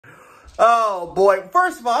Oh, boy.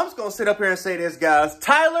 First of all, I'm just going to sit up here and say this, guys.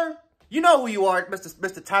 Tyler, you know who you are,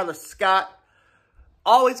 Mr. Tyler Scott.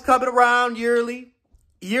 Always coming around yearly,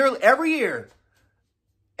 every year.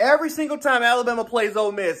 Every single time Alabama plays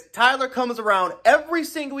Ole Miss, Tyler comes around every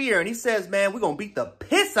single year, and he says, man, we're going to beat the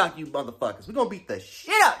piss out you motherfuckers. We're going to beat the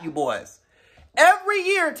shit out you boys. Every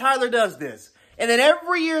year, Tyler does this. And then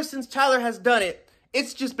every year since Tyler has done it,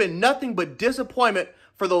 it's just been nothing but disappointment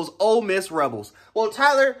for those Ole Miss Rebels. Well,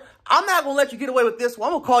 Tyler, I'm not going to let you get away with this one.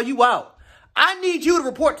 I'm going to call you out. I need you to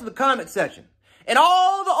report to the comment section. And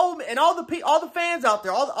all the fans out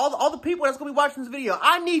there, all the people that's going to be watching this video,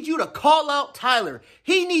 I need you to call out Tyler.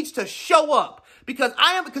 He needs to show up because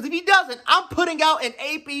if he doesn't, I'm putting out an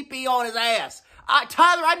APB on his ass.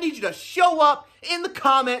 Tyler, I need you to show up in the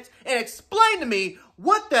comments and explain to me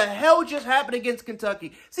what the hell just happened against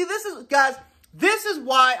Kentucky. See, this is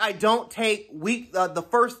why I don't take the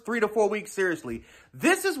first 3 to 4 weeks seriously.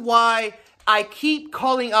 This is why I keep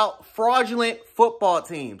calling out fraudulent football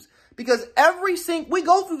teams. Because we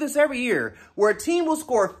go through this every year where a team will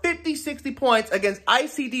score 50, 60 points against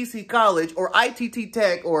ICDC College or ITT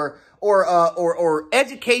Tech or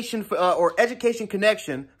Education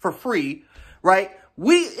Connection for free, right?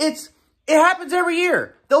 It happens every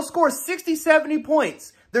year. They'll score 60, 70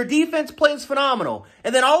 points. Their defense plays phenomenal.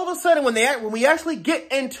 And then all of a sudden when we actually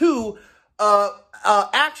get into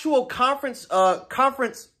actual conference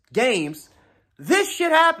games, this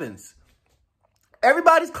shit happens.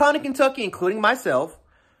 Everybody's clowning Kentucky, including myself,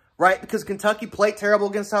 right? Because Kentucky played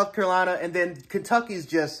terrible against South Carolina, and then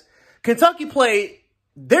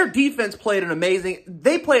their defense played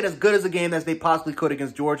they played as good as a game as they possibly could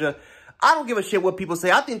against Georgia. I don't give a shit what people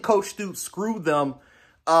say. I think Coach Stoops screwed them.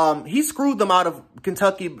 He screwed them out of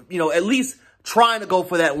Kentucky, at least trying to go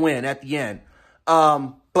for that win at the end.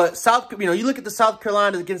 But you look at the South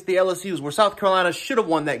Carolina against the LSUs, where South Carolina should have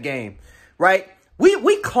won that game, right?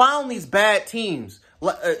 We clown these bad teams,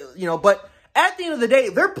 but at the end of the day,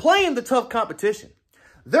 they're playing the tough competition.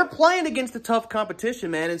 They're playing against the tough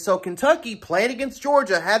competition, man. And so Kentucky playing against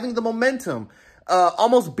Georgia, having the momentum,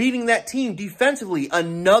 almost beating that team defensively,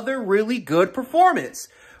 another really good performance,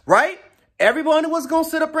 right? Everyone was going to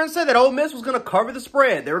sit up there and say that Ole Miss was going to cover the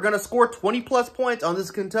spread. They were going to score 20-plus points on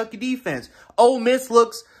this Kentucky defense. Ole Miss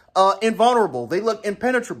looks invulnerable. They look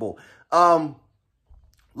impenetrable.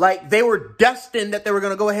 Like they were destined that they were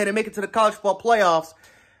going to go ahead and make it to the college football playoffs.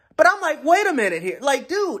 But I'm like, wait a minute here. Like,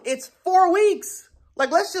 dude, it's 4 weeks.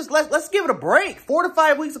 Like, let's give it a break. 4 to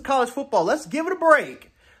 5 weeks of college football. Let's give it a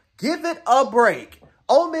break. Give it a break.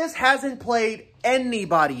 Ole Miss hasn't played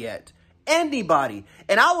anybody yet. Anybody.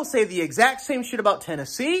 And I will say the exact same shit about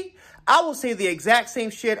Tennessee. I will say the exact same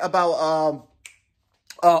shit about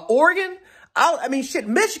Oregon.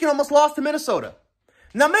 Michigan almost lost to Minnesota.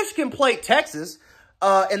 Now, Michigan played Texas.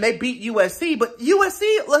 And they beat USC, but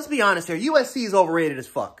USC, let's be honest here, USC is overrated as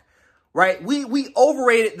fuck, right? We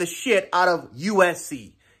overrated the shit out of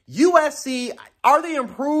USC. USC, are they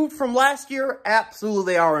improved from last year?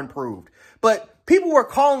 Absolutely, they are improved. But people were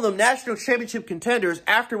calling them national championship contenders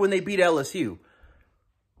after when they beat LSU.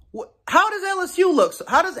 How does LSU look?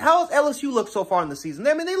 How has LSU look so far in the season?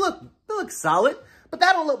 I mean, they look solid, but they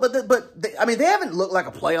haven't looked like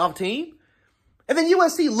a playoff team. And then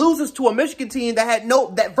USC loses to a Michigan team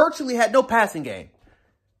that virtually had no passing game.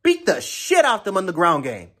 Beat the shit out them on the ground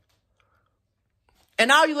game. And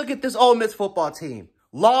now you look at this Ole Miss football team.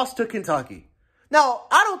 Lost to Kentucky. Now,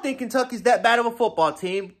 I don't think Kentucky's that bad of a football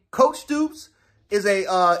team. Coach Stoops is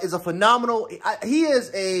a phenomenal. I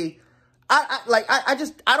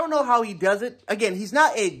don't know how he does it. Again, he's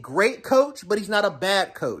not a great coach, but he's not a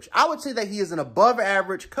bad coach. I would say that he is an above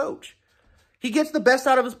average coach. He gets the best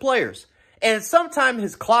out of his players. And sometimes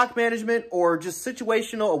his clock management or just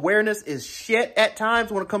situational awareness is shit at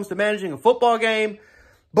times when it comes to managing a football game.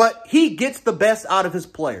 But he gets the best out of his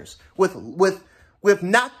players with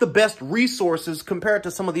not the best resources compared to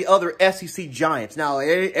some of the other SEC giants. Now,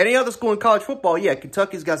 any other school in college football, yeah,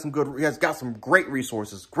 Kentucky's got some great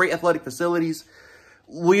resources, great athletic facilities.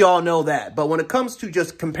 We all know that. But when it comes to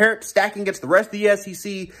just stacking against the rest of the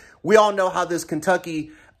SEC, we all know how this Kentucky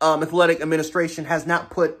athletic administration has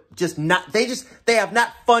they have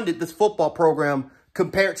not funded this football program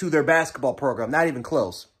compared to their basketball program. Not even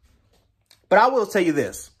close. But I will tell you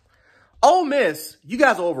this. Ole Miss, you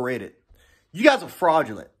guys are overrated. You guys are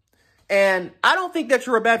fraudulent. And I don't think that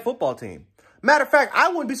you're a bad football team. Matter of fact, I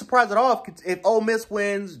wouldn't be surprised at all if Ole Miss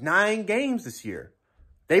wins 9 games this year.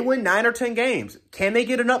 They win 9 or 10 games. Can they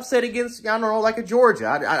get an upset against, I don't know, like a Georgia?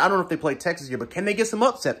 I don't know if they play Texas here, but can they get some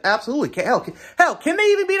upset? Absolutely. Hell, can they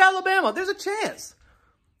even beat Alabama? There's a chance.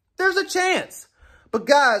 There's a chance. But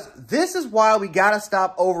guys, this is why we got to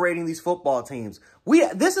stop overrating these football teams.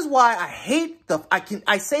 This is why I hate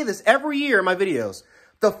I say this every year in my videos.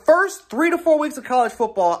 The first 3 to 4 weeks of college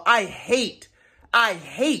football, I hate.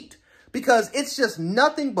 Because it's just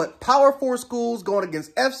nothing but Power 4 schools going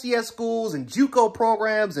against FCS schools and JUCO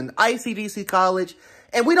programs and ICDC college.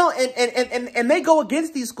 And we don't, and they go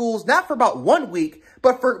against these schools, not for about 1 week,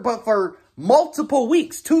 but for multiple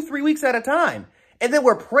weeks, 2-3 weeks at a time. And then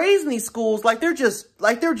we're praising these schools like they're just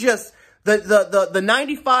the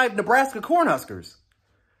 95 Nebraska Cornhuskers.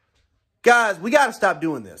 Guys, we got to stop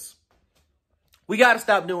doing this. We got to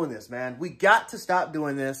stop doing this, man. We got to stop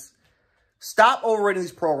doing this. Stop overrating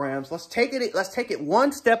these programs. Let's take it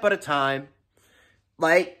one step at a time.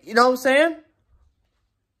 Like, you know what I'm saying?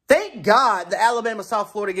 Thank God the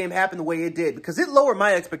Alabama-South Florida game happened the way it did, because it lowered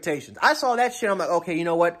my expectations. I saw that shit. I'm like, okay, you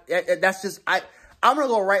know what? That's just, I'm going to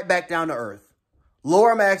go right back down to earth.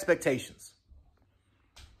 Lower my expectations.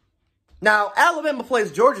 Now, Alabama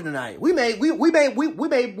plays Georgia tonight. We may win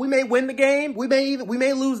the game. We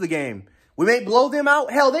may lose the game. We may blow them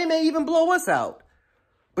out. Hell, they may even blow us out.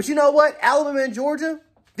 But you know what? Alabama and Georgia,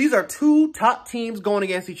 these are two top teams going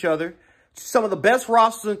against each other. Some of the best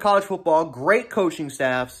rosters in college football, great coaching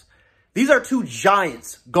staffs. These are two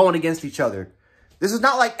giants going against each other. This is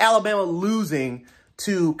not like Alabama losing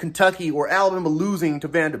to Kentucky or Alabama losing to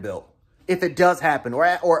Vanderbilt. If it does happen,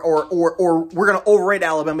 or we're going to overrate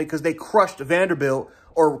Alabama because they crushed Vanderbilt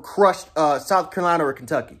or crushed South Carolina or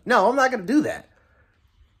Kentucky. No, I'm not going to do that.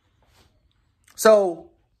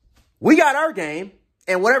 So we got our game.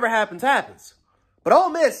 And whatever happens, happens. But Ole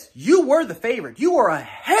Miss, you were the favorite. You were a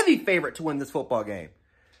heavy favorite to win this football game.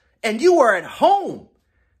 And you were at home.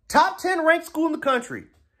 Top 10 ranked school in the country.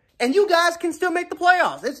 And you guys can still make the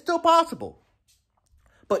playoffs. It's still possible.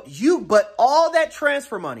 But all that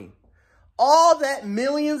transfer money, all that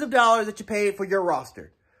millions of dollars that you paid for your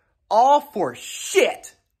roster, all for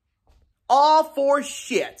shit. All for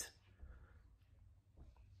shit.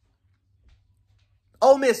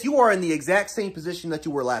 Ole Miss, you are in the exact same position that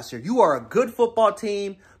you were last year. You are a good football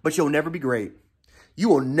team, but you'll never be great. You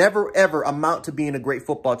will never, ever amount to being a great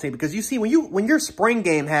football team, because you see, when your spring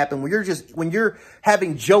game happened, when you're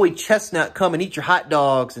having Joey Chestnut come and eat your hot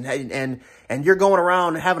dogs and you're going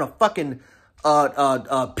around having a fucking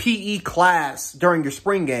PE class during your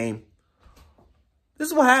spring game, this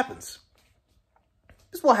is what happens.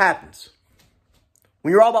 This is what happens.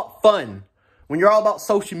 When you're all about fun. When you're all about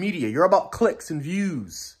social media, you're about clicks and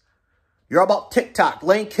views. You're all about TikTok.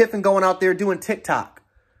 Lane Kiffin going out there doing TikTok.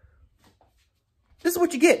 This is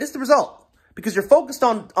what you get. This is the result. Because you're focused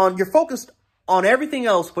on everything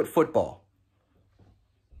else but football.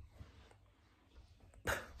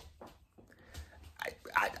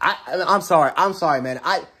 I'm sorry. I'm sorry, man.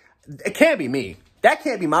 It can't be me. That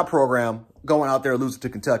can't be my program going out there losing to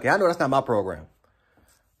Kentucky. I know that's not my program.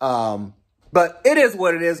 But it is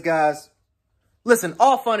what it is, guys. Listen,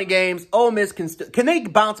 all fun and games. Ole Miss can they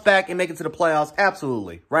bounce back and make it to the playoffs?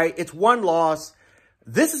 Absolutely, right? It's one loss.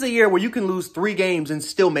 This is a year where you can lose 3 games and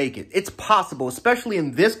still make it. It's possible, especially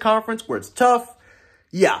in this conference where it's tough.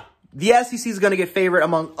 Yeah, the SEC is going to get favored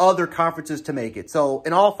among other conferences to make it. So,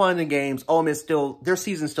 in all fun and games, Ole Miss their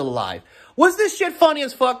season's still alive. Was this shit funny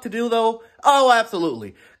as fuck to do, though? Oh,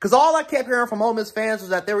 absolutely. Because all I kept hearing from Ole Miss fans was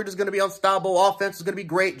that they were just going to be unstoppable. Offense was going to be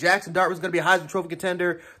great. Jackson Dart was going to be a Heisman Trophy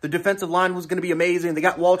contender. The defensive line was going to be amazing. They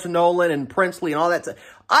got Walter Nolan and Princely and all that stuff.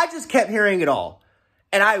 I just kept hearing it all.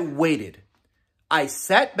 And I waited. I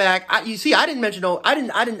sat back. You see, I didn't mention, I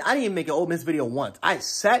didn't even make an Ole Miss video once. I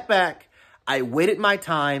sat back. I waited my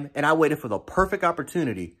time, and I waited for the perfect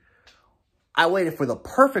opportunity. I waited for the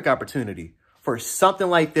perfect opportunity for something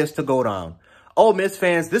like this to go down. Ole Miss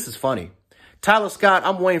fans, this is funny. Tyler Scott,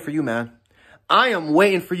 I'm waiting for you, man. I am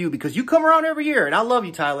waiting for you because you come around every year, and I love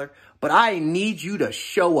you, Tyler, but I need you to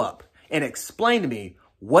show up and explain to me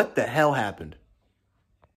what the hell happened.